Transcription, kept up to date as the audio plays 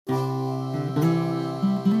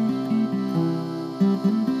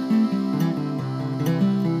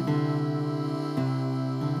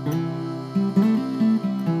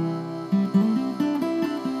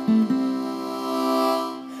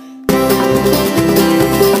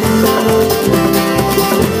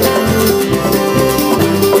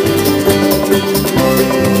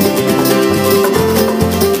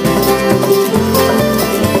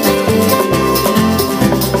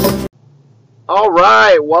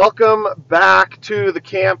welcome back to the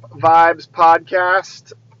Camp Vibes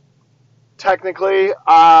podcast. Technically,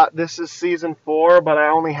 this is season 4, but I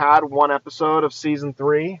only had one episode of season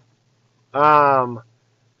 3.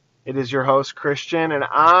 It is your host, Christian, and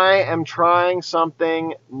I am trying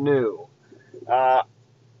something new.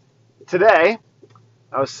 Today,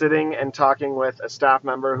 I was sitting and talking with a staff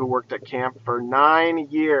member who worked at camp for 9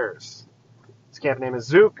 years. His camp name is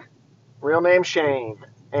Zook, real name Shane,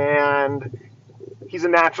 and he's a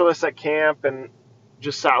naturalist at camp, and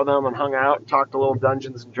just sat with him and hung out, talked a little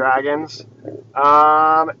Dungeons and Dragons.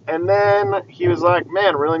 And then he was like,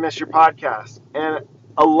 man, really miss your podcast. And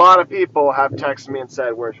a lot of people have texted me and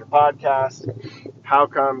said, where's your podcast? How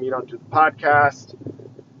come you don't do the podcast?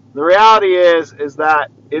 The reality is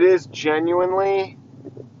that it is genuinely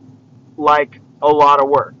like a lot of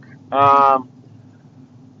work.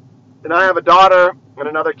 And I have a daughter and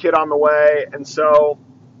another kid on the way, and so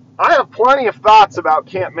I have plenty of thoughts about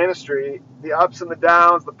camp ministry, the ups and the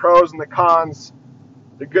downs, the pros and the cons,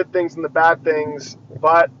 the good things and the bad things,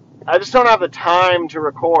 but I just don't have the time to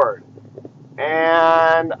record.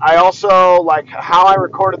 And I also, like, how I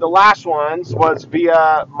recorded the last ones was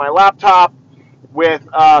via my laptop with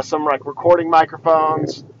some, like, recording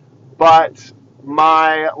microphones, but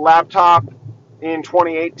my laptop in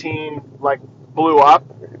 2018, like, blew up.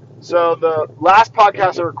 So the last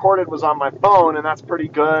podcast I recorded was on my phone, and that's pretty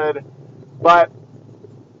good. But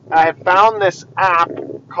I had found this app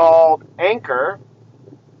called Anchor,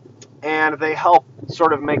 and they help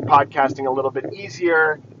sort of make podcasting a little bit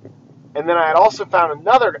easier. And then I had also found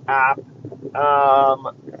another app,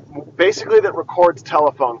 basically that records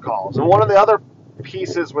telephone calls. And one of the other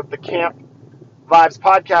pieces with the Camp Vibes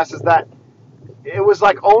podcast is that it was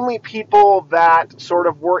like only people that sort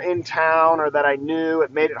of were in town or that I knew. It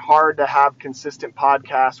made it hard to have consistent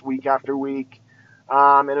podcasts week after week.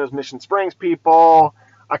 And it was Mission Springs people.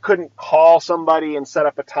 I couldn't call somebody and set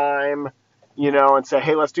up a time, and say,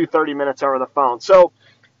 hey, let's do 30 minutes over the phone. So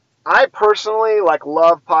I personally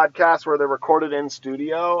love podcasts where they're recorded in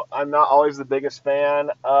studio. I'm not always the biggest fan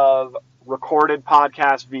of recorded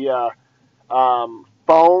podcasts via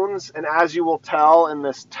phones. And as you will tell in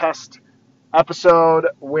this test episode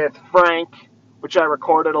with Frank, which I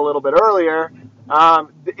recorded a little bit earlier,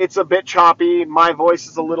 it's a bit choppy. My voice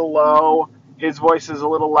is a little low. His voice is a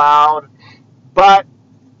little loud. But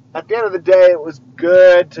at the end of the day, it was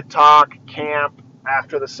good to talk camp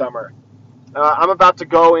after the summer. I'm about to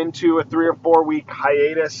go into a 3 or 4 week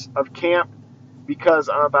hiatus of camp because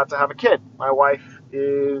I'm about to have a kid. My wife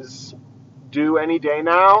is due any day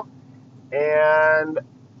now, and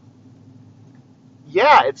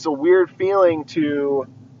yeah, it's a weird feeling to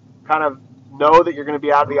kind of know that you're going to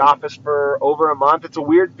be out of the office for over a month. It's a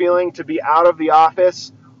weird feeling to be out of the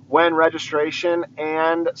office when registration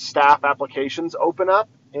and staff applications open up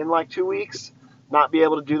in 2 weeks, not be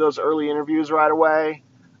able to do those early interviews right away.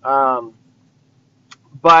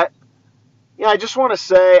 But yeah, I just want to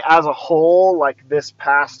say as a whole, this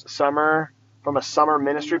past summer, from a summer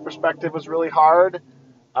ministry perspective, was really hard.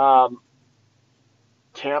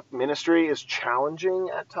 Camp ministry is challenging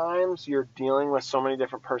at times. You're dealing with so many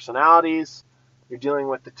different personalities. You're dealing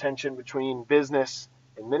with the tension between business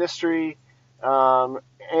and ministry.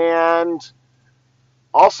 And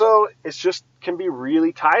also, it's just can be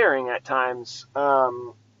really tiring at times.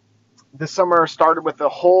 This summer started with a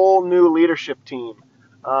whole new leadership team.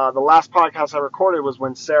 The last podcast I recorded was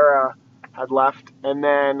when Sarah had left. And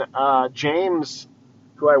then James,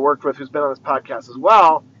 who I worked with, who's been on this podcast as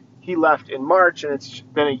well, he left in March, and it's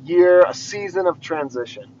been a season of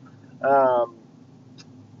transition.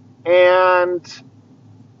 And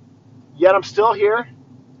yet I'm still here,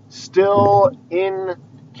 still in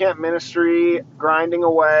camp ministry, grinding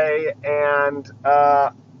away, and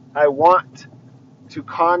I want to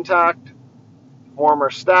contact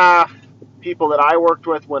former staff, people that I worked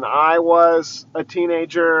with when I was a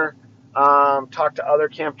teenager, talk to other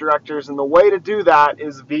camp directors, and the way to do that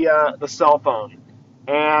is via the cell phone.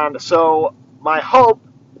 And so my hope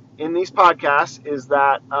in these podcasts is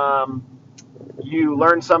that you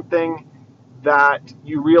learn something, that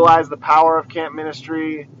you realize the power of camp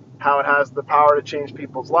ministry, how it has the power to change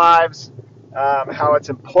people's lives, how it's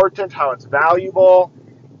important, how it's valuable.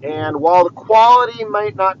 And while the quality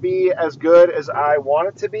might not be as good as I want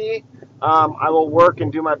it to be, I will work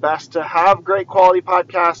and do my best to have great quality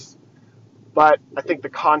podcasts. But I think the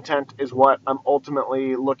content is what I'm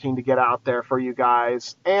ultimately looking to get out there for you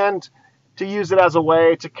guys, and to use it as a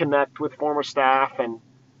way to connect with former staff and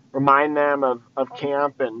remind them of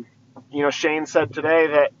camp. And, Shane said today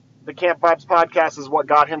that the Camp Vibes podcast is what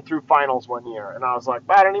got him through finals one year. And I was like,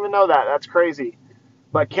 I don't even know that. That's crazy.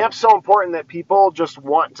 But camp's so important that people just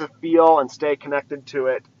want to feel and stay connected to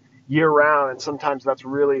it year round, and sometimes that's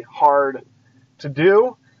really hard to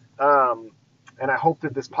do. And I hope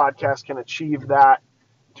that this podcast can achieve that,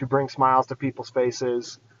 to bring smiles to people's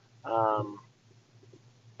faces.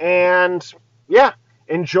 And yeah,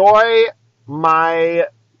 enjoy my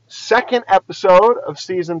second episode of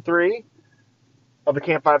season 3 of the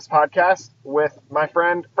Camp Vibes podcast with my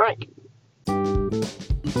friend Frank.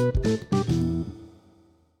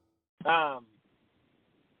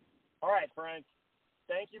 All right, Frank.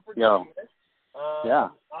 Thank you for doing this. Yeah.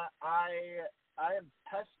 I am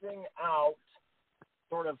testing out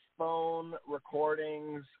sort of phone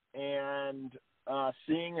recordings and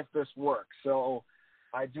seeing if this works. So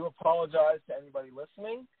I do apologize to anybody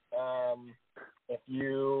listening. If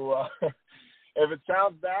you if it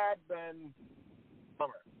sounds bad, then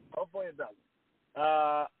bummer. Hopefully it doesn't.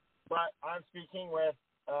 But I'm speaking with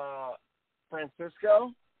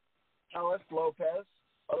Francisco Ellis Lopez,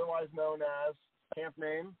 otherwise known as camp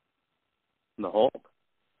name The Hulk.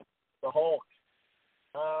 The Hulk.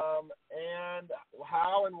 And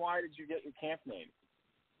how and why did you get your camp name?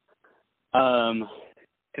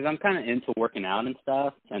 Because I'm kind of into working out and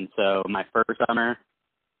stuff, and so my first summer,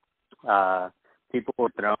 people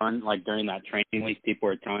were throwing, like during that training week, people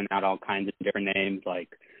were throwing out all kinds of different names, like,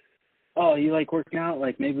 oh, you like working out?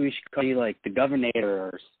 Like maybe we should call you like the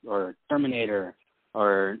Governator or Terminator,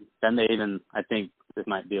 or then they even, I think this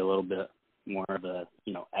might be a little bit more of a,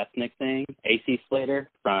 ethnic thing, AC Slater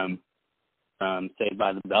from Saved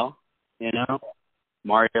by the Bell,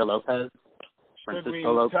 Mario Lopez. Should we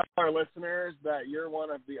Francisco Lopez. tell our listeners that you're one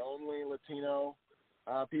of the only Latino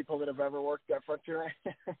people that have ever worked at Frontier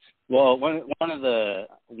Ranch? Well, one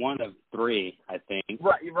of 3, I think.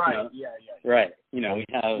 Right. Yeah. Right. We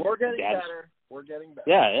have. We're getting better. We're getting better.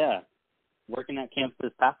 Yeah. Working at camp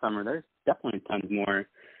this past summer, there's definitely tons more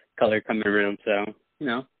color coming around, so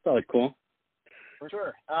it's always cool. For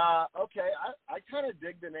sure. Okay, I kind of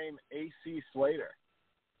dig the name AC Slater.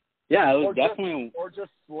 Yeah, it was definitely or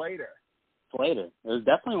just Slater. Slater. It was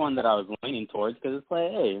definitely one that I was leaning towards because it's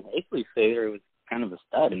like, hey, AC Slater was kind of a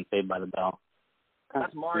stud in Saved by the Bell.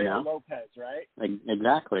 That's Mario Lopez, right?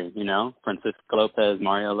 Exactly. Francisco Lopez,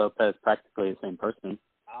 Mario Lopez, practically the same person.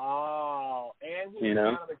 Oh, and he's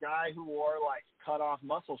kind of the guy who wore like cut off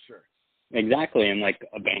muscle shirts. Exactly, and like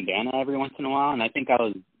a bandana every once in a while. And I think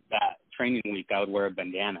that training week, I would wear a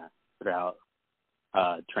bandana throughout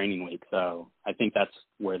training week. So I think that's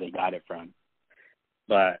where they got it from.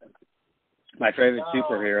 But my favorite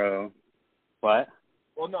superhero, what?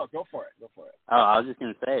 Well, no, go for it. Oh, I was just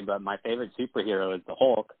going to say, but my favorite superhero is the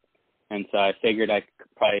Hulk. And so I figured I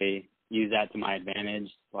could probably use that to my advantage,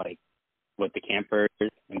 like with the campers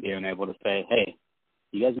and being able to say, hey,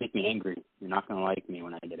 you guys make me angry. You're not going to like me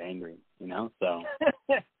when I get angry, so.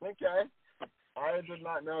 Okay. I did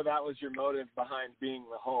not know that was your motive behind being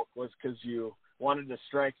the Hulk, was because you wanted to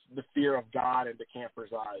strike the fear of God into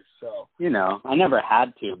campers' eyes. So I never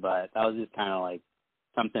had to, but that was just kind of like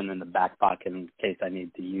something in the back pocket in case I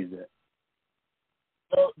need to use it.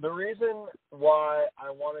 So the reason why I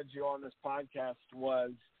wanted you on this podcast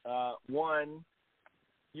was, one,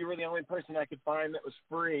 you were the only person I could find that was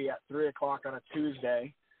free at 3:00 on a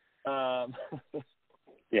Tuesday.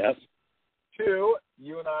 Yes. 2,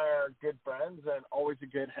 you and I are good friends and always a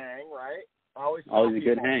good hang, right? Always a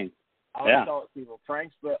good hang. I always tell people,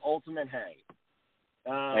 Frank's the ultimate hang.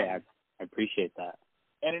 Hey, I appreciate that.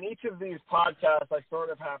 And in each of these podcasts, I sort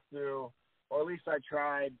of have to, or at least I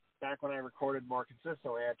tried back when I recorded more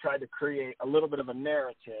consistently, I tried to create a little bit of a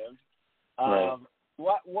narrative of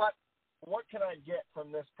what can I get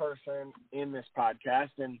from this person in this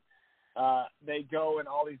podcast, and they go in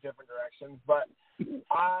all these different directions. But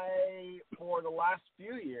I, for the last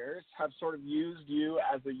few years, have sort of used you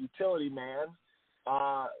as a utility man.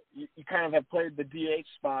 You kind of have played the DH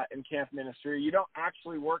spot in camp ministry. You don't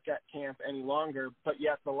actually work at camp any longer, but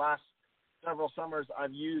yet the last several summers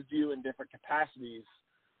I've used you in different capacities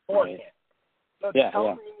for camp. So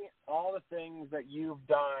tell me all the things that you've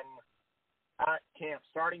done at camp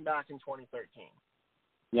starting back in 2013.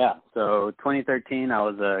 Yeah, so 2013 I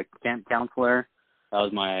was a camp counselor. That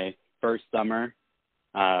was my first summer.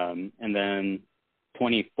 And then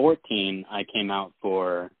 2014 I came out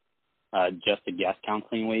for just a guest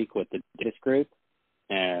counseling week with the DIS group,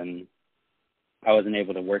 and I wasn't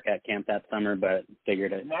able to work at camp that summer, but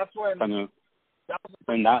figured it. And that's when that was the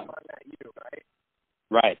when first that, time I met you, right?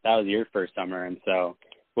 Right, that was your first summer, and so,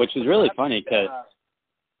 which was really funny because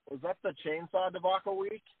was that the chainsaw debacle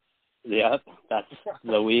week? Yep, that's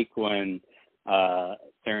the week when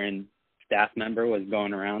certain staff member was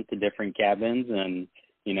going around to different cabins and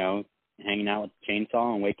hanging out with the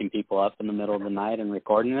chainsaw and waking people up in the middle of the night and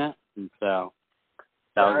recording it. And so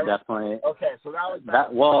that was definitely okay. So that was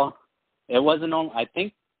that. Well, it wasn't only. I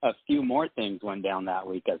think a few more things went down that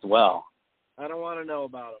week as well. I don't want to know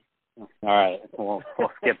about them. All right, we'll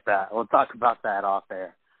skip that. We'll talk about that off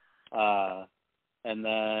air. And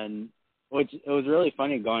then, which it was really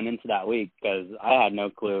funny going into that week because I had no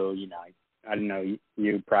clue. You know, I didn't know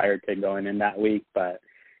you prior to going in that week, but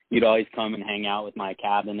you'd always come and hang out with my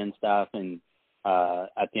cabin and stuff. And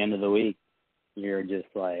at the end of the week, you're just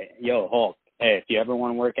like, "Yo, Hulk, hey, if you ever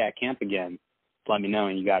want to work at camp again, let me know,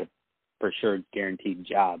 and you got a for sure guaranteed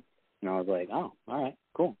job." And I was like, "Oh, all right,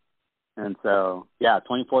 cool." And so, yeah,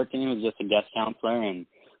 2014 was just a guest counselor, and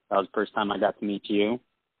that was the first time I got to meet you.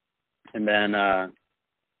 And then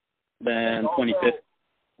 2015.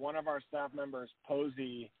 One of our staff members,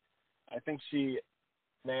 Posey, I think she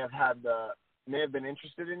may have been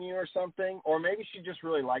interested in you or something, or maybe she just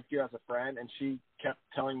really liked you as a friend, and she kept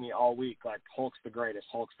telling me all week, like, Hulk's the greatest,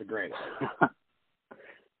 Hulk's the greatest.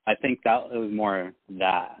 I think that it was more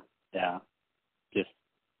that, yeah, just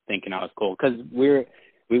thinking I was cool. Because we were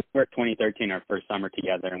 2013, our first summer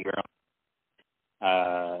together, and we were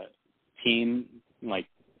on team, like,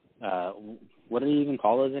 what do you even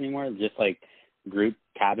call those anymore? Just like group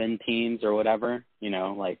cabin teams or whatever, you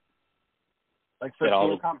know, like for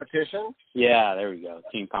team competitions? Yeah, there we go,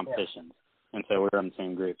 team competitions. Yeah. And so we were on the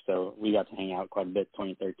same group, so we got to hang out quite a bit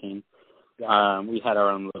 2013. Yeah. We had our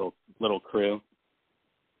own little crew.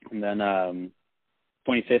 And then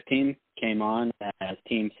 2015 came on as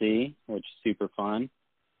Team C, which is super fun,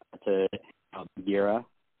 to Gira.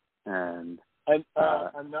 And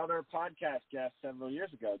another podcast guest several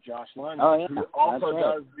years ago, Josh Lund, who also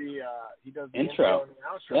does the intro. and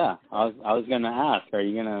the outro. Yeah, I was gonna ask, are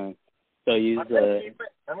you gonna still use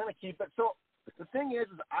I'm gonna keep it. So the thing is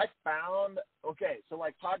I found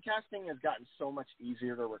like podcasting has gotten so much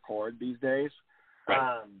easier to record these days.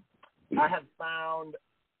 Right. I have found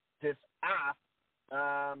this app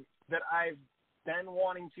that I've been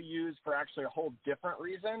wanting to use for actually a whole different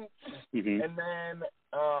reason. Mm-hmm. And then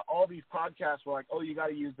all these podcasts were like, "Oh, you got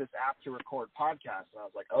to use this app to record podcasts." And I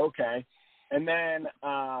was like, "Okay." And then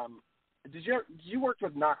you worked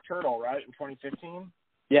with Nocturtle, right, in 2015?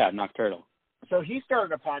 Yeah, Nocturtle. So he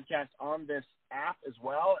started a podcast on this app as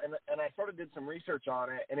well, and I sort of did some research on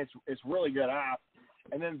it, and it's really good app.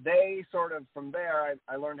 And then they sort of, from there,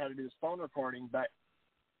 I learned how to do this phone recording. But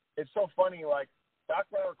it's so funny, like, back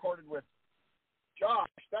when I recorded with Josh,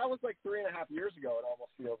 that was like 3.5 years ago, it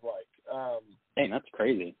almost feels like. Hey, that's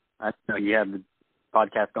crazy. I didn't know you had the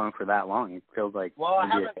podcast going for that long. It feels like... Well, I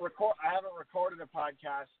haven't recorded a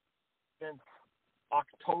podcast since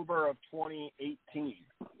October of 2018.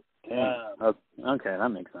 Okay, that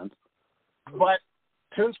makes sense. But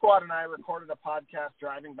Toon Squad and I recorded a podcast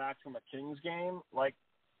driving back from a Kings game, like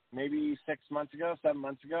maybe 7 months ago,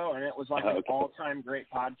 and it was like an all-time great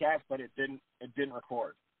podcast, but it didn't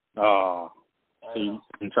record. Oh, so you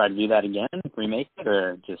can try to do that again, remake it,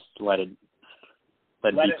 or just let it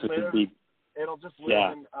live. It'll just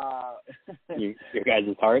live in your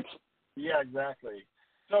guys' hearts. Yeah, exactly.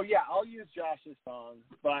 So yeah, I'll use Josh's song,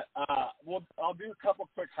 but I'll do a couple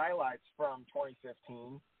quick highlights from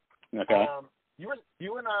 2015. Okay.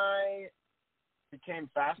 You and I became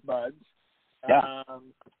fast buds. Yeah.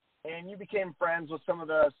 And you became friends with some of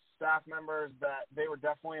the staff members that they were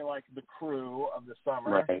definitely like the crew of the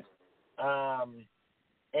summer. Right.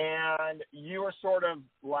 And you were sort of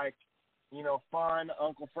like, you know, fun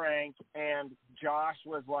Uncle Frank, and Josh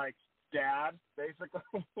was like dad, basically.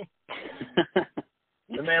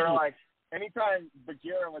 And they were like, anytime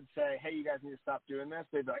Bagheera would say, "Hey, you guys need to stop doing this,"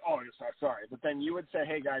 they'd be like, "Oh, sorry." But then you would say,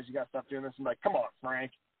 "Hey, guys, you got to stop doing this." And I'm like, "Come on,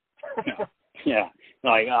 Frank." Yeah.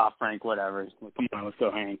 Like, Frank, whatever. Come on, let's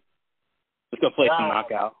go hang. Let's go play some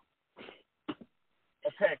knockout.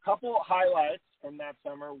 Okay, a couple highlights from that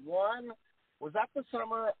summer. One, was that the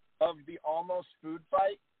summer of the almost food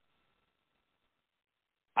fight?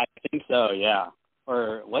 I think so, yeah.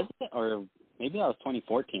 Or was it? Or maybe that was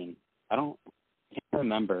 2014. I can't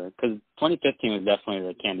remember, because 2015 was definitely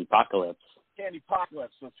the Candy Apocalypse. Candy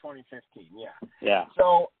Apocalypse was 2015, yeah. Yeah.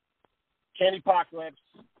 So, Candy Apocalypse,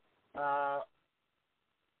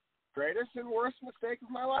 greatest and worst mistake of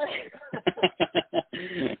my life.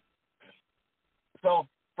 So,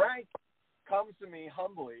 Frank comes to me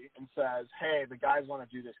humbly and says, "Hey, the guys want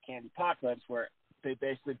to do this Candy Apocalypse where they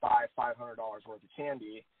basically buy $500 worth of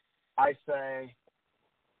candy." I say,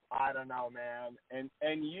 "I don't know, man."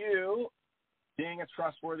 And you, being a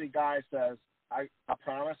trustworthy guy, says, I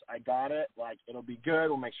promise, I got it. Like, it'll be good.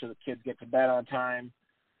 We'll make sure the kids get to bed on time.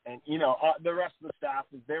 And, you know, the rest of the staff,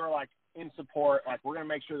 they were like, in support. Like, we're going to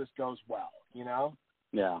make sure this goes well, you know?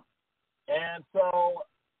 Yeah. And so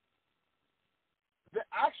the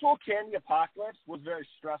actual candy apocalypse was very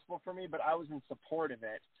stressful for me, but I was in support of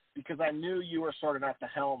it because I knew you were sort of at the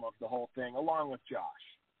helm of the whole thing, along with Josh.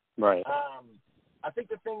 Right. I think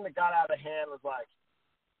the thing that got out of hand was, like,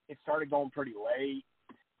 it started going pretty late.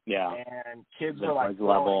 Yeah. And kids were, like,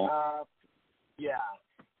 blowing up. Yeah.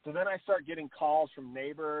 So then I start getting calls from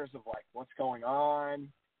neighbors of, like, what's going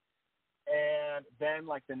on. And then,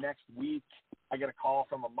 like, the next week, I get a call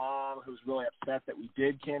from a mom who's really upset that we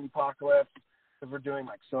did Candy Apocalypse because we're doing,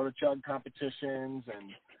 like, soda chug competitions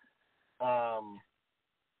and,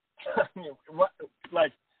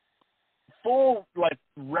 like, full, like,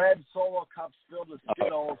 red Solo cups filled with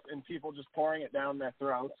Skittles and people just pouring it down their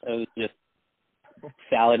throats. It was just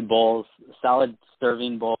salad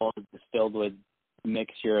serving bowls just filled with a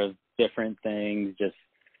mixture of different things, just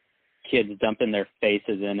kids dumping their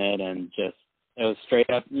faces in it, and just, it was straight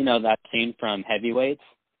up, you know, that scene from Heavyweights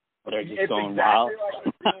where they're just going wild. It's exactly like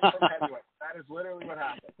the scene from Heavyweights. That is literally what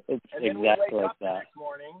happened. It's and then exactly we wake like up the that. next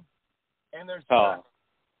morning, and there's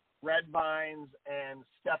red vines and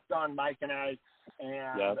stepped on Mike and Ike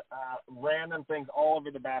and random things all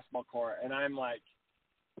over the basketball court. And I'm like,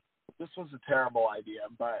 this was a terrible idea,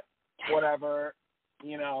 but whatever.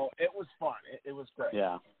 You know, it was fun. It was great.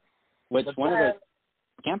 Yeah. Which one of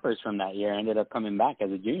the campers from that year ended up coming back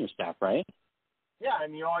as a junior staff, right? Yeah,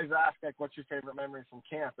 and you always ask, like, what's your favorite memory from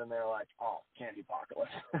camp? And they're like, oh, Candy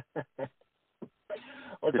Apocalypse.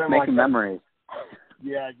 Just making memories.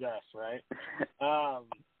 Yeah, I guess, right?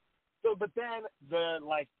 But then the,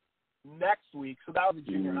 like, next week, so that was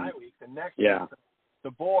the junior high week. The next week,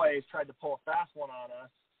 the boys tried to pull a fast one on us.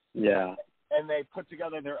 Yeah. And they put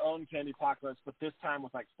together their own Candy Apocalypse, but this time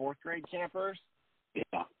with, like, fourth grade campers.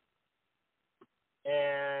 Yeah.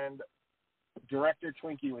 And Director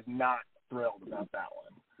Twinkie was not thrilled about that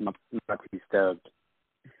one. Not to be stoked.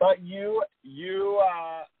 But you threw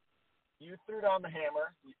down the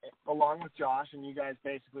hammer along with Josh, and you guys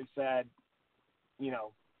basically said, you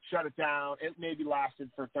know, shut it down. It maybe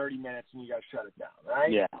lasted for 30 minutes, and you guys shut it down,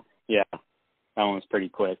 right? Yeah. That one was pretty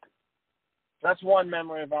quick. That's one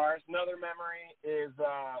memory of ours. Another memory is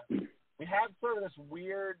we had sort of this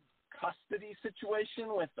weird custody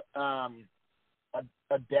situation with a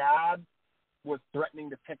dad was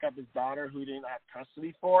threatening to pick up his daughter who he didn't have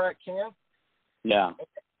custody for at camp. Yeah.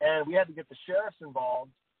 And we had to get the sheriffs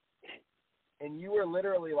involved. And you were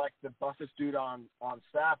literally like the buffest dude on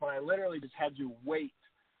staff, and I literally just had you wait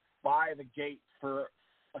by the gate for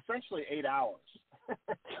essentially 8 hours.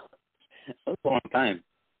 That's a long time.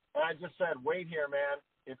 And I just said, wait here, man.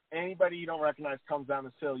 If anybody you don't recognize comes down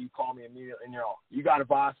this hill, you call me immediately, and you're all, you got it,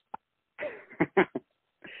 boss.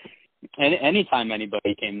 Anytime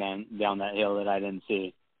anybody came down that hill that I didn't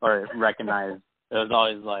see or recognize, it was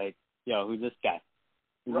always like, yo, who's this guy?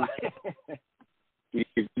 Right. You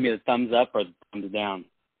give me the thumbs up or the thumbs down.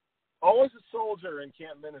 Always a soldier in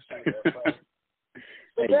camp ministry.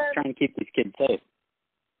 Hey, just trying to keep these kids safe.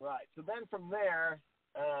 Right. So then from there,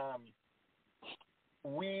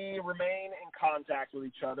 we remain in contact with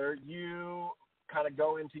each other. You kind of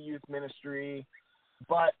go into youth ministry,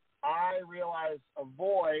 but I realized a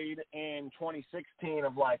void in 2016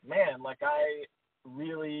 of like, man, like I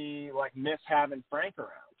really like miss having Frank around.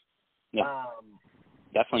 Yeah.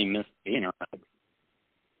 Definitely miss being around.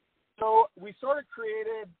 So we sort of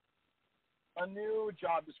created a new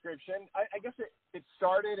job description. I guess it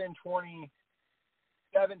started in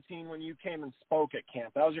 2017 when you came and spoke at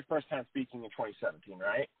camp. That was your first time speaking in 2017,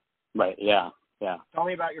 right? Right, yeah. Tell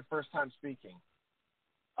me about your first time speaking.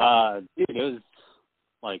 Dude, it was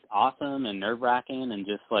like awesome and nerve-wracking and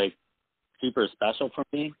just like super special for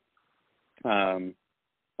me.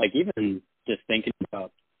 Like even just thinking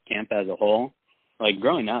about camp as a whole, like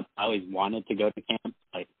growing up, I always wanted to go to camp,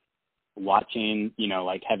 like watching, you know,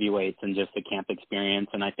 like Heavyweights and just the camp experience.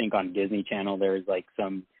 And I think on Disney Channel, there was like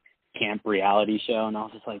some camp reality show, and I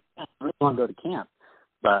was just like, I really want to go to camp.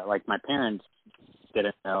 But like my parents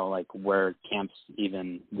didn't know like where camps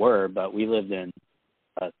even were, but we lived in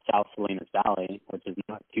South Salinas Valley, which is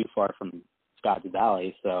not too far from Scotts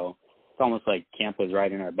Valley. So it's almost like camp was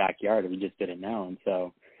right in our backyard. We just didn't know. And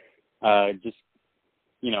so just,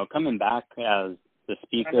 you know, coming back as the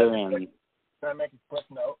speaker and... Can I make a quick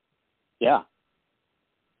note? Yeah.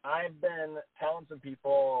 I've been telling some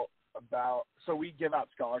people about, so we give out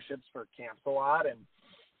scholarships for camps a lot, and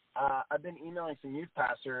I've been emailing some youth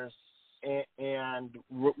pastors, and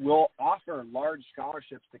we'll offer large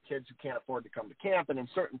scholarships to kids who can't afford to come to camp, and in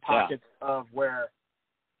certain pockets of where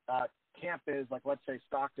camp is, like let's say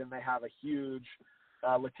Stockton, they have a huge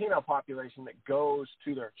Latino population that goes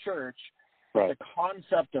to their church. Right. The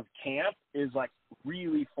concept of camp is like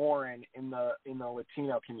really foreign in the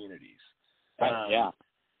Latino communities. Yeah.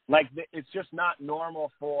 Like it's just not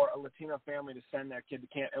normal for a Latino family to send their kid to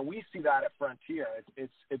camp, and we see that at Frontier.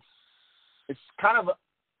 It's kind of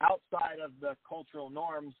outside of the cultural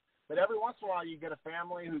norms, but every once in a while you get a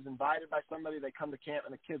family who's invited by somebody, they come to camp,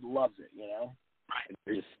 and the kid loves it, you know? Right.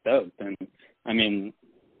 They're just stoked. And, I mean,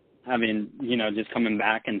 you know, just coming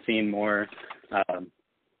back and seeing more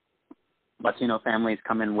Latino families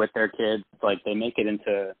come in with their kids, like they make it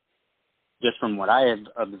into, just from what I have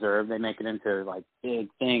observed, they make it into, like, big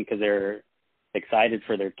thing because they're excited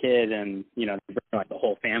for their kid, and, you know, they bring, like, the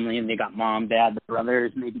whole family, and they got mom, dad, the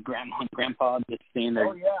brothers, maybe grandma and grandpa, just seeing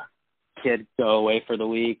their kid go away for the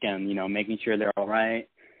week and, you know, making sure they're all right.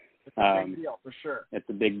 It's a big deal, for sure. It's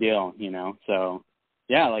a big deal, you know. So,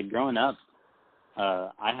 yeah, like, growing up,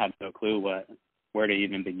 I had no clue where to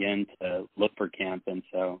even begin to look for camp, and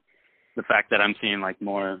so the fact that I'm seeing, like,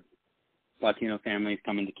 more Latino families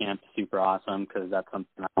coming to camp is super awesome because that's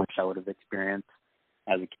something I wish I would have experienced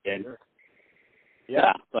as a kid. Sure.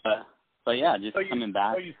 Yeah, but yeah, just coming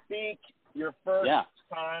back. So you speak your first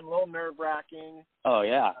time, a little nerve-wracking. Oh,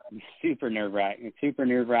 yeah, super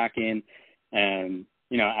nerve-wracking. And,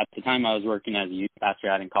 you know, at the time I was working as a youth pastor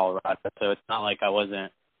out in Colorado, so it's not like I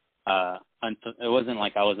wasn't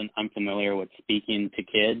unfamiliar with speaking to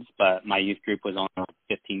kids, but my youth group was only like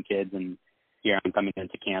 15 kids, and here I'm coming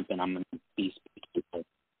into camp, and I'm going to be speaking to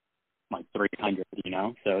like 300, you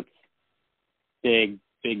know? So it's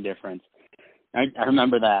big difference. I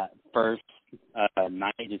remember that first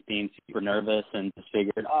night just being super nervous and just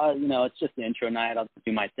figured, you know, it's just the intro night. I'll just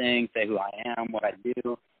do my thing, say who I am, what I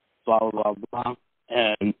do, blah, blah, blah, blah.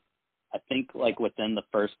 And I think, like, within the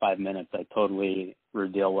first 5 minutes, I totally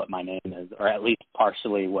reveal what my name is, or at least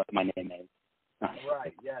partially what my name is.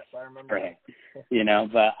 Right, yes, I remember. Right. You know,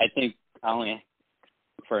 but I think I only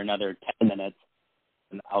for another 10 minutes,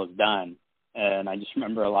 and I was done. And I just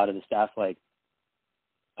remember a lot of the staff like,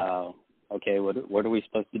 okay, what are we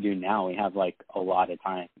supposed to do now? We have, like, a lot of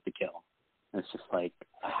time to kill. And it's just like,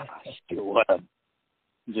 what a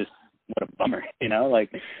bummer, you know? Like,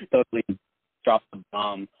 totally dropped the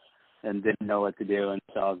bomb and didn't know what to do. And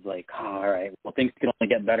so I was like, all right, well, things can only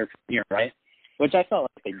get better from here, right? Which I felt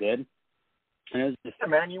like they did. And it was just, yeah,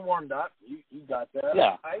 man, you warmed up. You got there.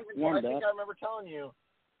 Yeah, I think I remember telling you,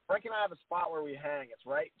 Frank and I have a spot where we hang. It's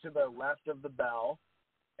right to the left of the bell.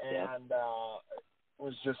 And it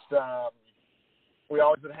was just, we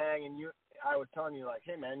always would hang, and I was telling you, like,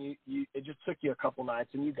 hey, man, you it just took you a couple nights,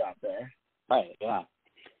 and you got there. Right, yeah.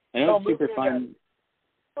 And it was super fun.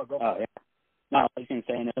 Go for it. Yeah. No, I was going to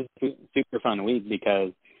say, and it was a super fun week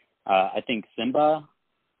because I think Simba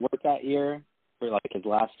worked that year for, like, his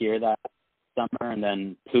last year that summer, and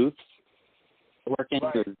then Poofs working,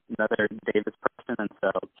 who's another Davis person, and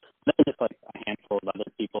so there's just, like, a handful of other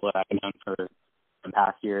people that I've known for the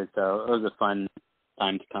past year, so it was a fun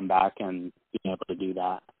time to come back and being able to do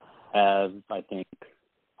that. I think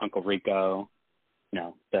Uncle Rico, you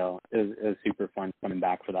know, so it was super fun coming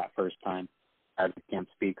back for that first time as a camp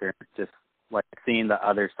speaker, just like seeing the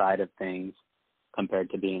other side of things compared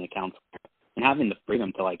to being a counselor and having the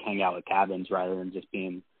freedom to, like, hang out with cabins rather than just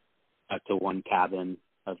being up to one cabin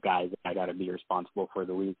of guys that I got to be responsible for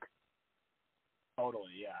the week.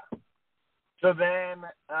 Totally, yeah. So then,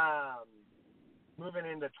 moving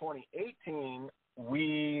into 2018,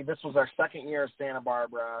 this was our second year of Santa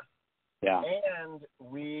Barbara. Yeah. And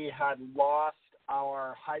we had lost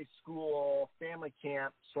our high school family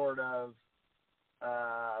camp sort of,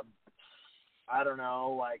 I don't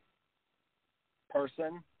know, like,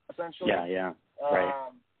 person, essentially. Yeah,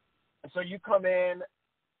 right. And so you come in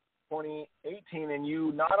 2018, and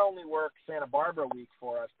you not only work Santa Barbara week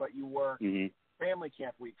for us, but you work family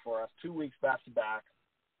camp week for us, 2 weeks back to back.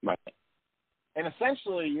 Right. And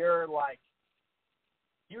essentially, you're like,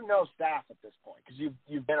 you know, staff at this point because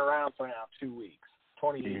you've been around for now 2 weeks,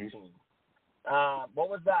 2018. What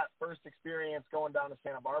was that first experience going down to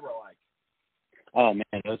Santa Barbara like? Oh man,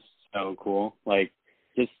 it was so cool. Like,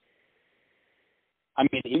 just, I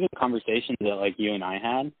mean, even conversations that, like, you and I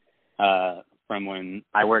had from when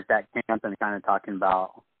I worked at camp and kind of talking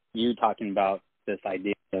about this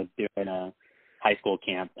idea of doing a high school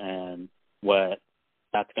camp and what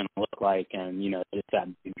that's going to look like, and, you know, just that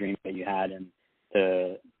big dream that you had, and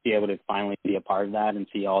to be able to finally be a part of that and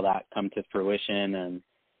see all that come to fruition, and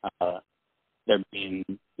there being,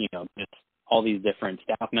 you know, just all these different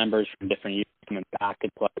staff members from different years coming back.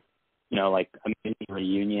 It's like, you know, like a mini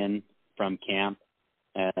reunion from camp,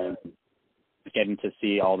 and getting to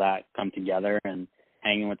see all that come together and hang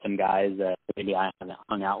hanging with some guys that maybe I haven't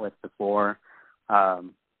hung out with before.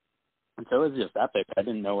 And so it was just epic. I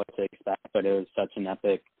didn't know what to expect, but it was such an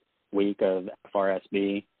epic week of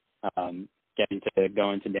FRSB. Getting to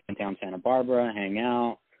go into downtown Santa Barbara, hang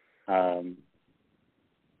out, get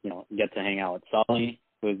to hang out with Sully,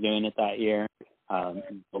 who was doing it that year.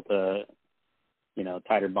 Built a,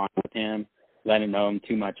 tighter bond with him. I didn't know him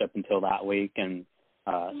too much up until that week, and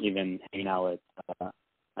even hanging out with,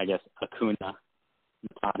 Acuna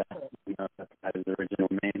Matata, that's his original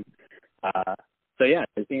name. So yeah,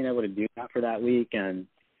 just being able to do that for that week and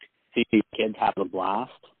see these kids have a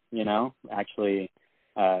blast, actually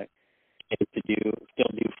get to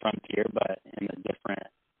still do Frontier, but in a different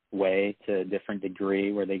way, to a different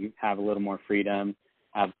degree, where they have a little more freedom,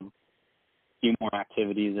 have a few more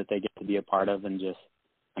activities that they get to be a part of, and just,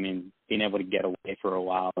 being able to get away for a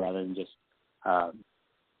while rather than just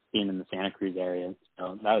being in the Santa Cruz area.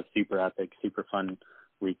 So that was super epic, super fun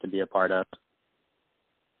week to be a part of.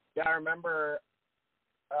 Yeah, I remember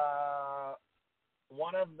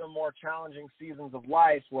one of the more challenging seasons of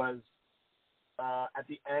life was at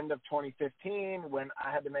the end of 2015 when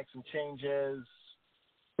I had to make some changes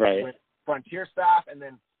with Frontier staff, and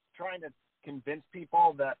then trying to convince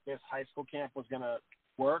people that this high school camp was going to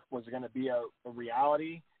work, was going to be a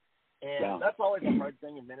reality. And that's always a hard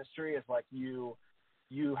thing in ministry, is like you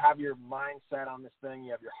have your mind set on this thing,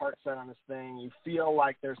 you have your heart set on this thing, you feel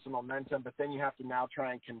like there's some momentum, but then you have to now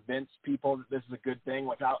try and convince people that this is a good thing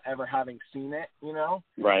without ever having seen it,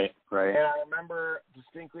 Right. And I remember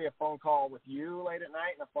distinctly a phone call with you late at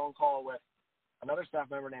night and a phone call with another staff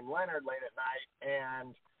member named Leonard late at night,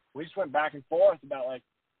 and we just went back and forth about, like,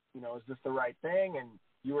 is this the right thing? And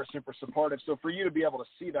you were super supportive. So for you to be able to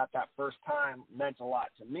see that first time meant a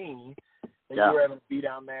lot to me, that you were able to be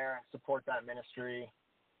down there and support that ministry.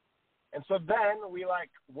 And so then we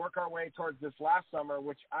work our way towards this last summer,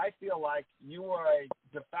 which I feel like you were a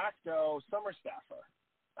de facto summer staffer.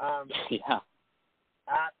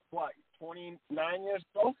 At what, 29 years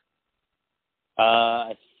old?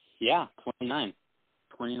 29.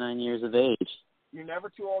 29 years of age. You're never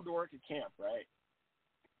too old to work at camp, right?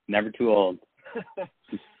 Never too old.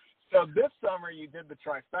 So this summer you did the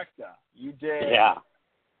trifecta. You did. Yeah.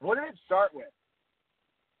 What did it start with?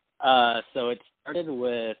 So it started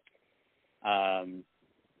with,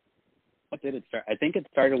 what did it start? I think it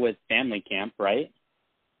started with family camp, right?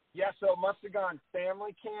 Yeah, so it must have gone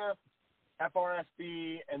family camp,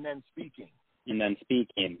 FRSB, and then speaking.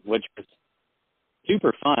 Which was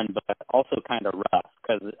super fun, but also kind of rough,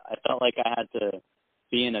 because I felt like I had to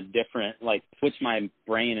be in a different, switch my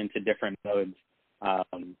brain into different modes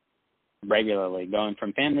regularly. Going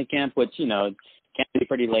from family camp, which, can be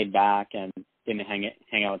pretty laid back, and getting to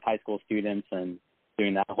hang out with high school students and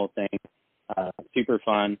doing that whole thing, super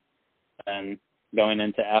fun. And going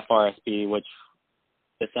into FRSB, which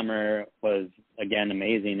this summer was, again,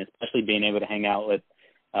 amazing, especially being able to hang out with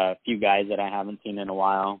a few guys that I haven't seen in a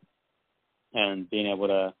while, and being able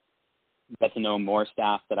to get to know more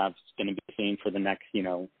staff that I'm going to be seeing for the next, week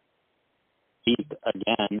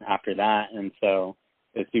again after that. And so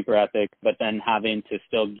it's super epic. But then having to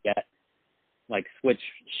still get,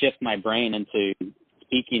 shift my brain into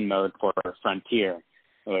speaking mode for Frontier,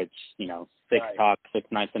 which, 6 talks, 6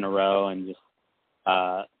 nights in a row, and just,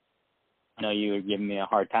 I know you were giving me a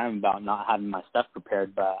hard time about not having my stuff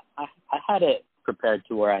prepared, but I had it prepared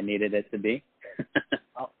to where I needed it to be.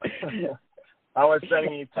 I was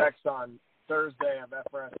sending you texts on Thursday of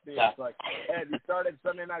FRSB. Yeah. It's like, hey, have you started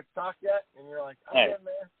Sunday Night Talk yet? And you're like, I'm getting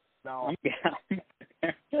there. No.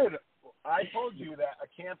 Dude, I told you that a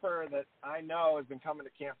camper that I know has been coming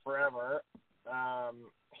to camp forever.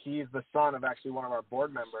 He's the son of actually one of our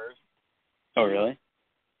board members. Oh, really?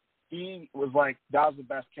 He was like, that was the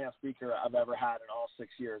best camp speaker I've ever had in all 6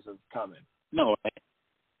 years of coming. No way.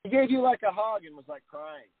 He gave you a hug and was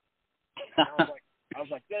crying. And I was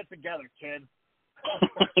like, get it together, kid.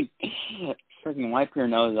 Freaking wipe your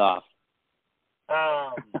nose off.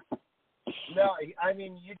 No,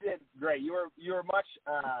 you did great. You were much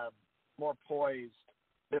more poised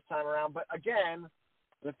this time around. But again,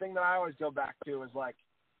 the thing that I always go back to is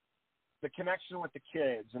the connection with the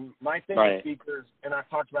kids. And my thing with speakers, and I've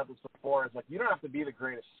talked about this before, is you don't have to be the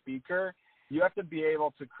greatest speaker. You have to be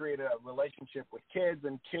able to create a relationship with kids,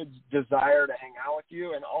 and kids desire to hang out with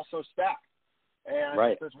you, and also staff. And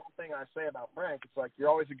if there's one thing I say about Frank, it's you're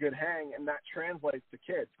always a good hang, and that translates to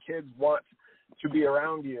kids. Kids want to be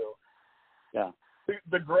around you. Yeah.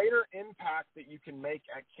 The greater impact that you can make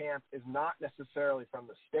at camp is not necessarily from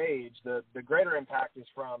the stage. The greater impact is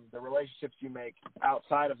from the relationships you make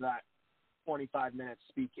outside of that 25 minutes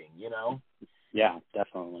speaking, Yeah,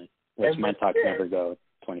 definitely. Which And my this talks kid, never go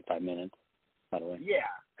 25 minutes, by the way. yeah.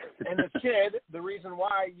 And this kid, the reason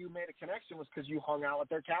why you made a connection was because you hung out at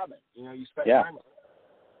their cabin. You know, you spent time with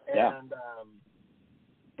them. And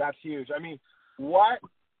that's huge. I mean,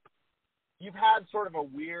 you've had sort of a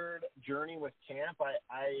weird journey with camp.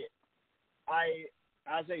 I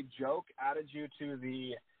as a joke, added you to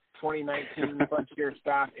the 2019 Frontier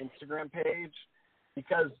Staff Instagram page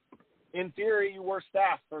because, in theory, you were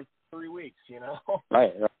staff for 3 weeks, you know?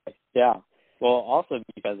 Right. Yeah. Well, also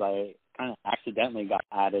because I kind of accidentally got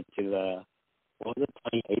added to the, what was it,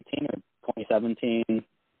 2018 or 2017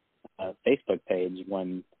 Facebook page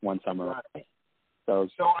one summer. Right. So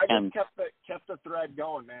I just kept the thread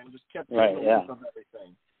going, man. Just kept doing the loop of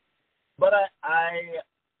everything. But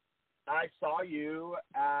I saw you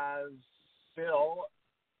as Phil.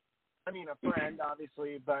 I mean, a friend,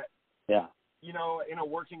 obviously, but you know, in a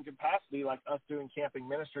working capacity, like us doing camping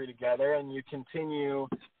ministry together, and you continue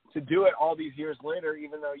to do it all these years later,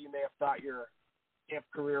 even though you may have thought your camp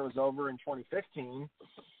career was over in 2015.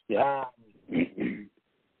 Yeah. You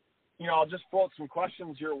know, I'll just float some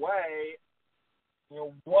questions your way. You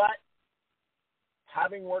know,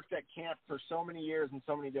 having worked at camp for so many years in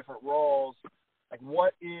so many different roles, like,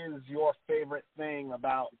 what is your favorite thing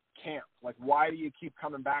about camp? Like, why do you keep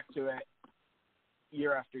coming back to it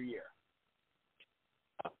year after year?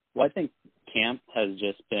 Well, I think camp has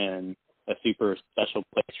just been a super special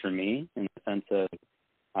place for me in the sense of,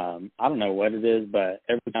 I don't know what it is, but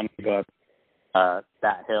every time I go up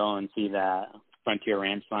that hill and see that Frontier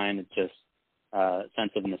Ranch sign, it's just a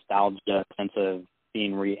sense of nostalgia, a sense of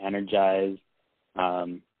being re-energized, a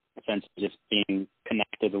sense of just being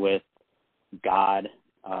connected with God.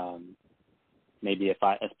 Maybe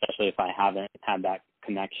especially if I haven't had that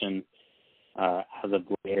connection as of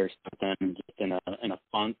late or something, just in a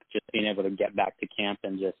funk, just being able to get back to camp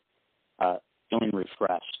and just feeling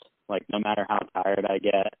refreshed. Like, no matter how tired I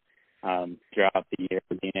get throughout the year,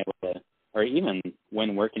 being able to, or even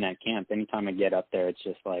when working at camp, anytime I get up there, it's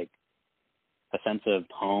just like a sense of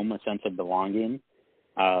home, a sense of belonging.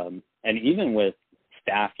 And even with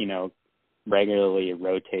staff, you know, regularly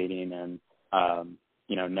rotating and,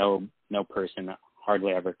 you know, no person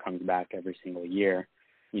hardly ever comes back every single year.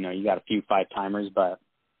 You know, you got a few 5-timers, but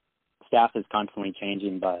staff is constantly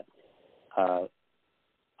changing. But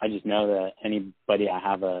I just know that anybody I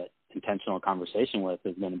have a intentional conversation with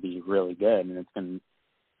is going to be really good. And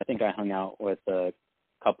I think I hung out with a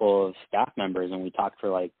couple of staff members and we talked for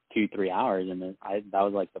like 2-3 hours. And that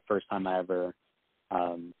was like the first time I ever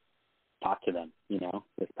talked to them, you know,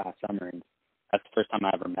 this past summer. And that's the first time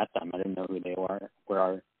I ever met them. I didn't know who they were,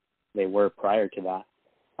 where they were prior to that.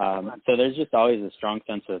 So there's just always a strong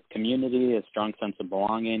sense of community, a strong sense of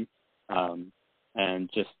belonging, and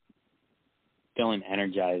just feeling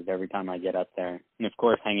energized every time I get up there. And of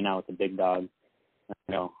course, hanging out with the big dog,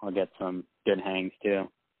 you know, I'll get some good hangs too.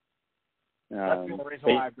 That's the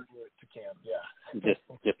reason why I bring you to camp. Yeah.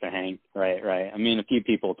 just to hang, right. I mean, a few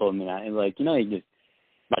people told me that, like, you know, you just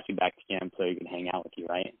brought you back to camp so you can hang out with you,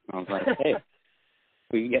 right? And I was like, hey,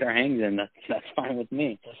 we can get our hangs in. That's fine with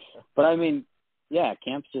me. But I mean, yeah,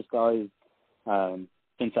 camp's just always,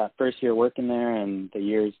 since that first year working there and the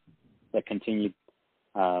years that continued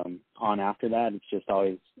on after that, it's just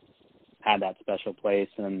always had that special place.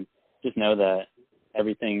 And just know that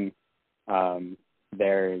everything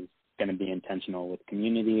there is going to be intentional with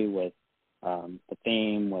community, with the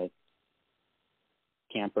theme, with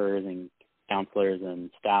campers and counselors and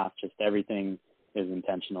staff. Just everything is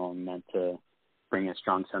intentional and meant to bring a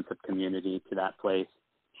strong sense of community to that place.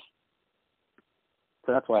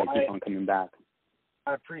 So that's why I keep on coming back.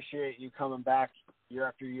 I appreciate you coming back year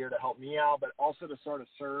after year to help me out, but also to sort of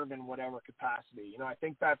serve in whatever capacity. You know, I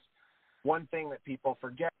think that's one thing that people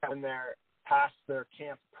forget when they're past their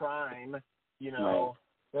camp prime. You know,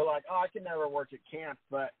 They're like, oh, I can never work at camp.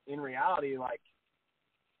 But in reality, like,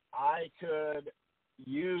 I could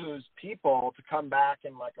use people to come back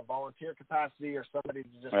in like a volunteer capacity or somebody to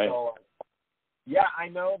just go, yeah, I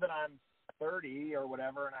know that I'm 30 or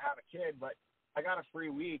whatever and I have a kid, but I got a free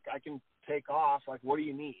week. I can take off. Like, what do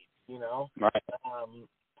you need? You know? Right.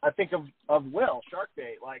 I think of Will,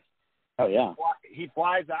 Sharkbait. Like, oh, yeah. He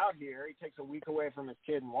flies out here. He takes a week away from his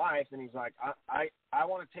kid and wife, and he's like, I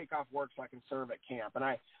want to take off work so I can serve at camp. And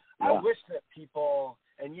I wish that people,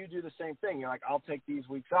 and you do the same thing. You're like, I'll take these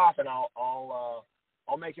weeks off, and I'll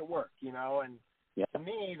make it work, you know? And to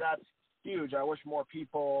me, that's huge. I wish more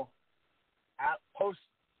people at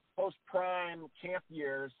post-prime camp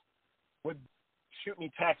years would shoot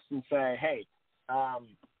me texts and say, hey,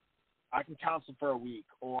 I can counsel for a week,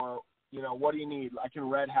 or, you know, what do you need? I can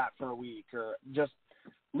red hat for a week, or just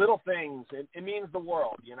little things, it means the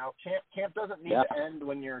world. You know, camp doesn't need to end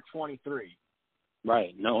when you're 23.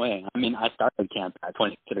 Right. No way. I mean, I started camp at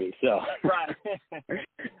 23, so Right.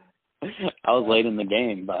 I was late in the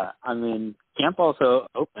game. But, I mean, camp also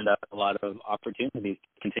opened up a lot of opportunities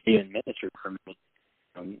to continue in ministry for me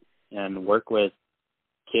and work with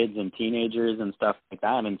kids and teenagers and stuff like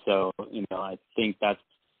that. And so, you know, I think that's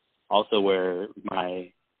also where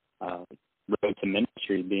my road to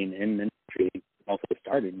ministry, being in ministry, also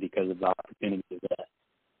started, because of the opportunities that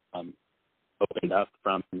opened up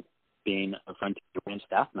from being a Frontier Ranch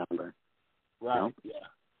staff member. Right. You know? Yeah.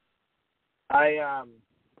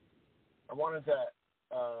 I wanted to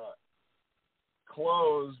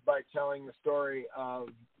close by telling the story of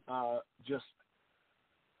just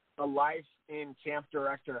a life in camp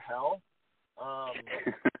director hell.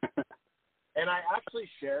 And I actually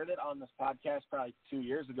shared it on this podcast probably 2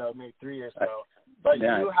 years ago, maybe 3 years ago. But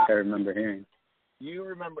yeah, I remember hearing. You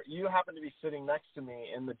happened to be sitting next to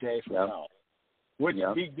me in the day from hell, which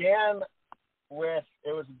Yep. began with,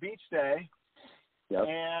 it was a beach day, Yep.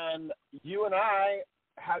 and you and I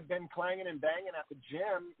had been clanging and banging at the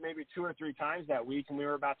gym maybe 2 or 3 times that week, and we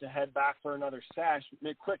were about to head back for another sesh,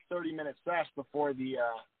 a quick 30-minute sesh before the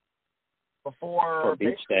before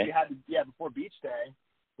beach day. Before beach day,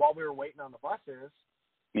 while we were waiting on the buses.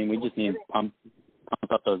 I mean, we just need to pump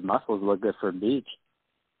up those muscles, look good for the beach.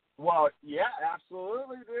 Well, yeah,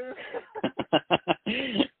 absolutely, dude.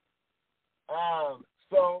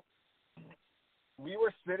 So we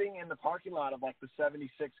were sitting in the parking lot of like the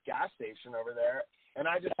 76 gas station over there, and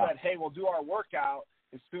I just said, hey, we'll do our workout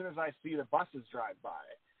as soon as I see the buses drive by.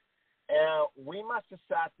 And we must have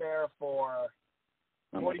sat there for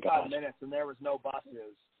 45 minutes, and there was no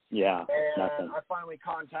buses. Yeah. And nothing. I finally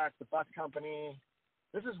contact the bus company.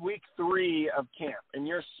 This is week 3 of camp, and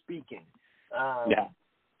you're speaking.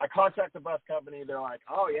 I contact the bus company. They're like,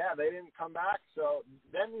 oh, yeah, they didn't come back. So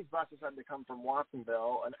then these buses had to come from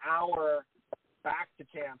Watsonville, an hour back to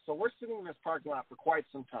camp. So we're sitting in this parking lot for quite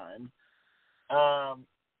some time.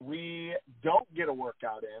 We don't get a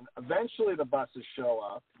workout in. Eventually the buses show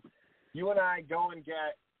up. You and I go and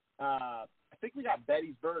get, I think we got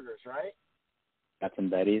Betty's Burgers, right? Got some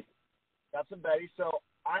Betty's. Got some Betty's. So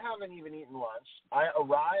I haven't even eaten lunch. I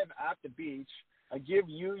arrive at the beach. I give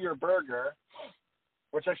you your burger,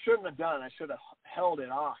 which I shouldn't have done. I should have held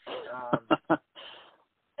it off.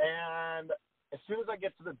 And as soon as I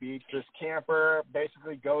get to the beach, this camper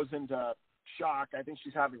basically goes into shock. I think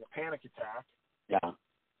she's having a panic attack. Yeah.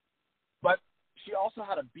 But she also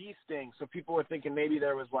had a bee sting, so people were thinking maybe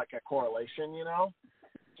there was like a correlation, you know?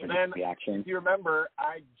 So then, if you remember,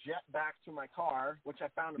 I jet back to my car, which I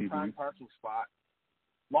found a prime parking spot.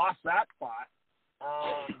 Lost that spot.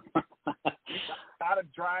 Got to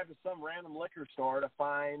drive to some random liquor store to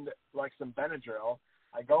find like some Benadryl.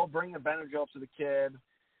 I go bring the Benadryl to the kid.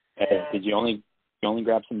 Hey, did you only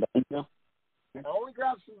grab some Benadryl? I only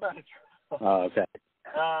grabbed some Benadryl. Oh, okay.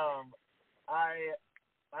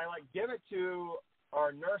 I like give it to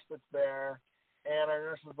our nurse that's there, and our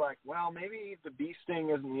nurse was like, well, maybe the bee sting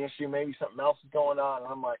isn't the issue. Maybe something else is going on.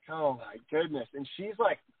 And I'm like, oh, my goodness. And she's,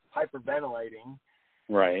 like, hyperventilating.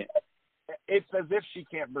 Right. It's as if she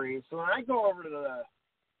can't breathe. So when I go over to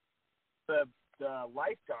the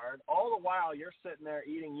lifeguard, all the while you're sitting there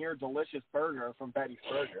eating your delicious burger from Betty's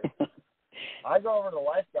Burger. I go over to the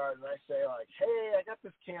lifeguard, and I say, like, hey, I got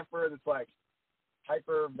this camper that's, like,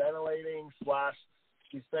 hyperventilating /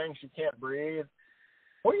 she's saying she can't breathe.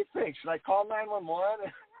 What do you think? Should I call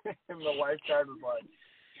 911? And the lifeguard was like,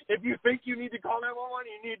 if you think you need to call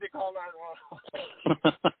 911, you need to call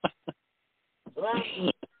 911. So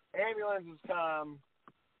then ambulances come.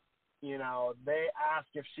 You know, they ask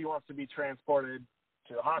if she wants to be transported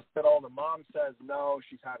to the hospital. The mom says no,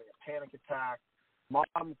 she's having a panic attack.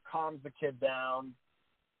 Mom calms the kid down.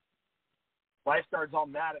 Lifeguard's all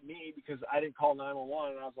mad at me because I didn't call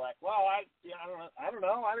 911, and I was like, well, I don't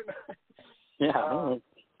know. I didn't know. Yeah, I don't know.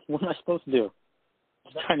 What am I supposed to do?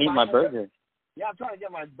 I'm trying to eat my burger. Yeah, I'm trying to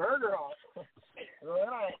get my burger on.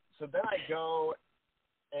 So then I go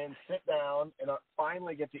and sit down, and I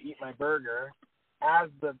finally get to eat my burger as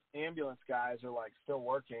the ambulance guys are, like, still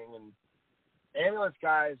working. And ambulance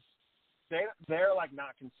guys, they're like,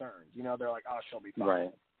 not concerned. You know, they're like, oh, she'll be fine.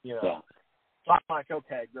 Right. You know? Yeah. So I'm like,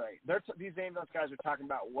 okay, great. These ambulance guys are talking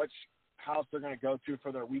about which house they're going to go to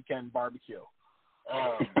for their weekend barbecue.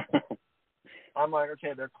 I'm like,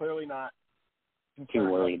 okay, they're clearly not too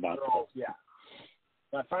worried about it. Yeah.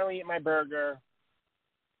 So I finally eat my burger,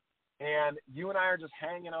 and you and I are just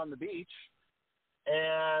hanging on the beach,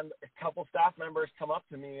 and a couple staff members come up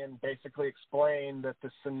to me and basically explain that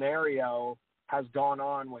the scenario has gone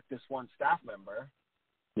on with this one staff member.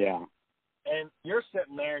 Yeah. And you're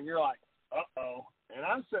sitting there and you're like, uh-oh. And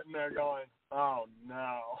I'm sitting there going, oh,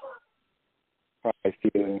 no. Probably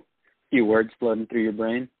a few words floating through your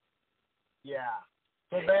brain. Yeah.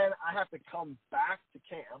 So then I have to come back to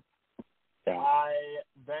camp. Yeah. I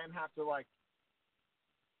then have to,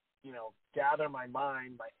 gather my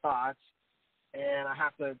mind, my thoughts, and I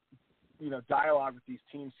have to, dialogue with these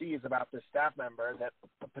Team Cs about this staff member that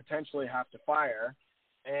potentially have to fire.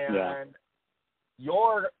 And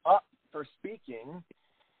you're up for speaking.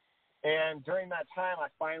 And during that time, I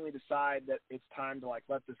finally decide that it's time to, let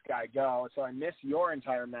this guy go. So I miss your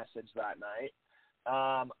entire message that night.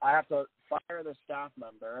 I have to fire the staff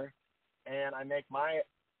member, and I make my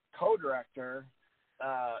co-director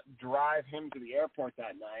drive him to the airport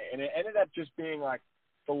that night. And it ended up just being,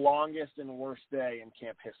 the longest and worst day in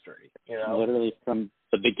camp history. Literally from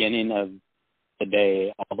the beginning of the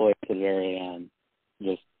day all the way to the very end.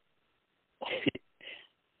 Just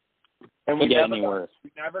and we never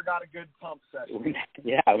got a good pump session.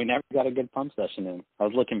 We never got a good pump session in. I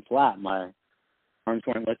was looking flat. My arms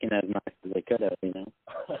weren't looking as nice as they could have,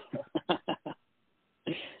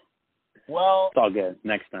 Well, it's all good.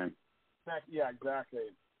 Next time. Yeah, exactly.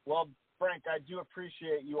 Well, Frank, I do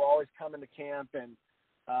appreciate you always coming to camp and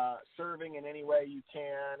serving in any way you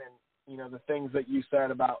can. And, the things that you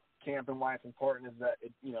said about camp and why it's important is that,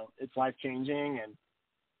 it's life-changing and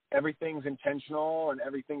everything's intentional and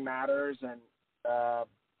everything matters. And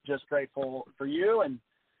just grateful for you. And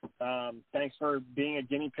thanks for being a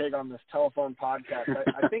guinea pig on this telephone podcast.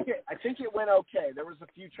 I think it went okay. There was a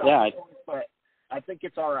few choppy points, but I think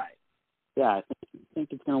it's all right. Yeah, I think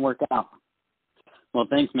it's going to work out. Well,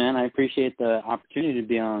 thanks, man. I appreciate the opportunity to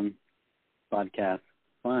be on the podcast.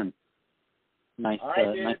 Fun. Nice,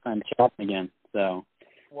 right, nice time chatting again. So,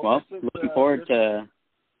 looking forward to.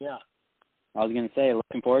 Yeah. I was going to say,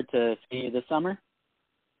 looking forward to seeing you this summer.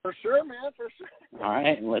 For sure, man. For sure. All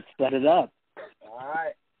right, let's set it up. All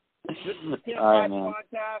right. This is the Camp All right, Life man.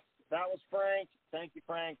 Podcast. That was Frank. Thank you,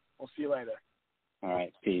 Frank. We'll see you later. All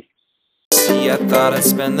right, peace. See, I thought I'd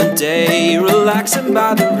spend the day relaxing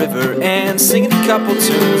by the river and singing a couple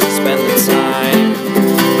tunes and spend the time.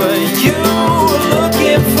 But you were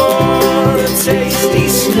looking for a tasty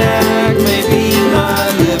snack, maybe my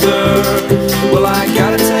liver. Well, I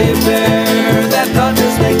gotta tell you, Bear, that thought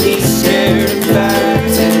does make me scared. In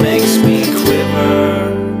fact, it makes me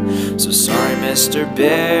quiver. So sorry, Mr.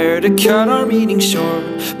 Bear, to cut our meeting short,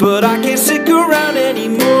 but I can't stick around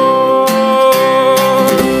anymore.